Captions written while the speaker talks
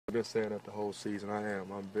I've been saying that the whole season.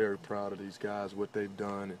 I'm very proud of these guys, what they've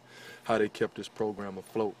done, and how they kept this program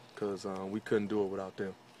afloat, because we couldn't do it without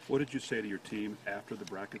them. What did you say to your team after the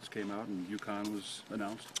brackets came out and UConn was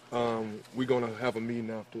announced? We're going to have a meeting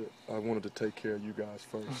after. I wanted to take care of you guys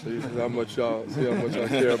first. See how much I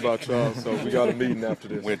care about y'all. So we got a meeting after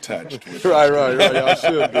this. We're touched. Right. Y'all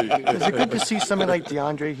should be. Is it good to see somebody like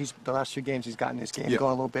DeAndre? The last few games he's gotten his game going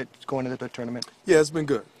a little bit, going into the tournament. Yeah, it's been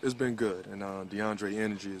good. It's been good. And DeAndre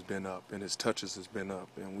energy has been up, and his touches has been up.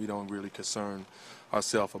 And we don't really concern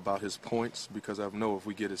ourselves about his points, because I know if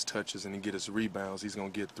we get his touches and he get his rebounds, he's going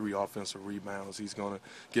to get 3 offensive rebounds. He's going to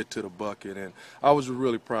get to the bucket. And I was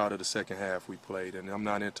really proud of the second half we played. And I'm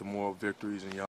not into more victories and y'all.